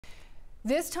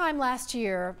This time last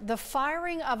year, the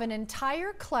firing of an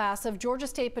entire class of Georgia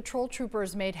State Patrol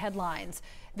troopers made headlines.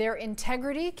 Their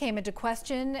integrity came into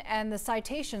question and the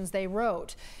citations they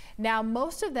wrote. Now,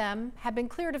 most of them have been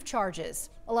cleared of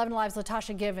charges. 11 Alive's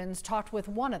Latasha Givens talked with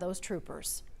one of those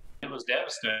troopers. It was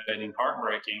devastating,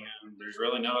 heartbreaking, and there's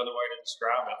really no other way to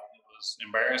describe it. It was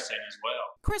embarrassing as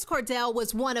well. Chris Cordell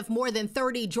was one of more than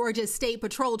 30 Georgia State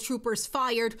Patrol troopers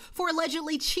fired for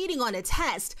allegedly cheating on a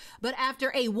test. But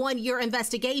after a one-year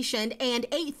investigation and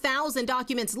 8,000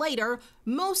 documents later,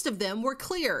 most of them were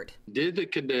cleared. Did the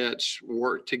cadets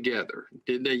work together?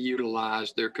 Did they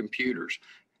utilize their computers?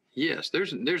 Yes,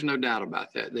 there's no doubt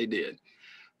about that. They did.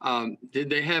 Did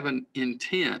they have an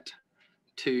intent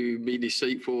to be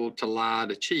deceitful, to lie,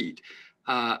 to cheat?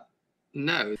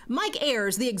 No. Mike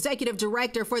Ayers, the executive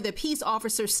director for the Peace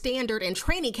Officer Standard and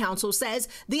Training Council, says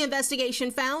the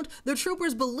investigation found the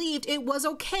troopers believed it was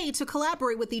okay to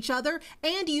collaborate with each other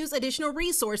and use additional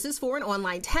resources for an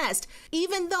online test,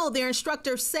 even though their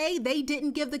instructors say they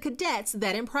didn't give the cadets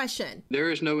that impression.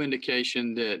 There is no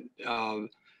indication that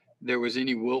there was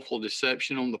any willful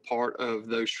deception on the part of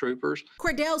those troopers.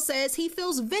 Cordell says he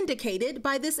feels vindicated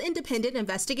by this independent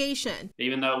investigation.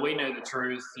 Even though we knew the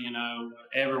truth,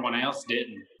 everyone else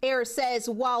didn't. Ayers says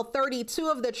while 32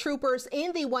 of the troopers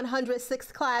in the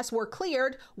 106th class were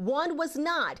cleared, one was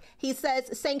not. He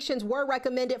says sanctions were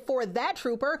recommended for that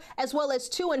trooper, as well as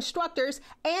 2 instructors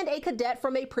and a cadet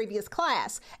from a previous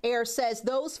class. Ayers says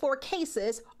those 4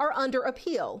 cases are under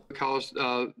appeal. Because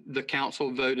the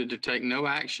council voted to take no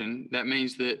action, that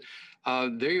means that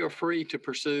they are free to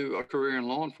pursue a career in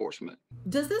law enforcement.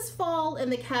 Does this fall in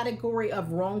the category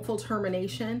of wrongful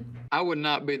termination? I would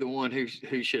not be the one who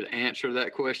should answer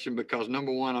that question because,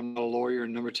 number one, I'm not a lawyer,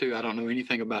 and number two, I don't know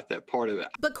anything about that part of it.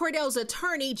 But Cordell's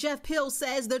attorney, Jeff Pill,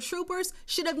 says the troopers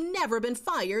should have never been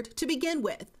fired to begin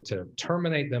with. To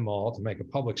terminate them all, to make a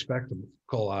public spectacle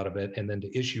out of it, and then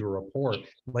to issue a report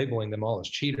labeling them all as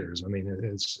cheaters. I mean,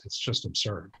 it's just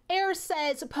absurd. Ayers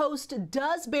says Post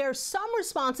does bear some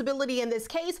responsibility in this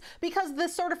case because the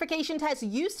certification test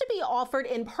used to be offered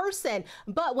in person,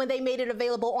 but when they made it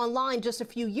available online just a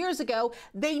few years ago,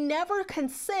 they never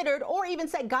considered or even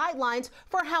set guidelines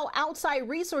for how outside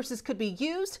resources could be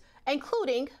used,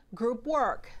 including group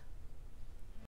work.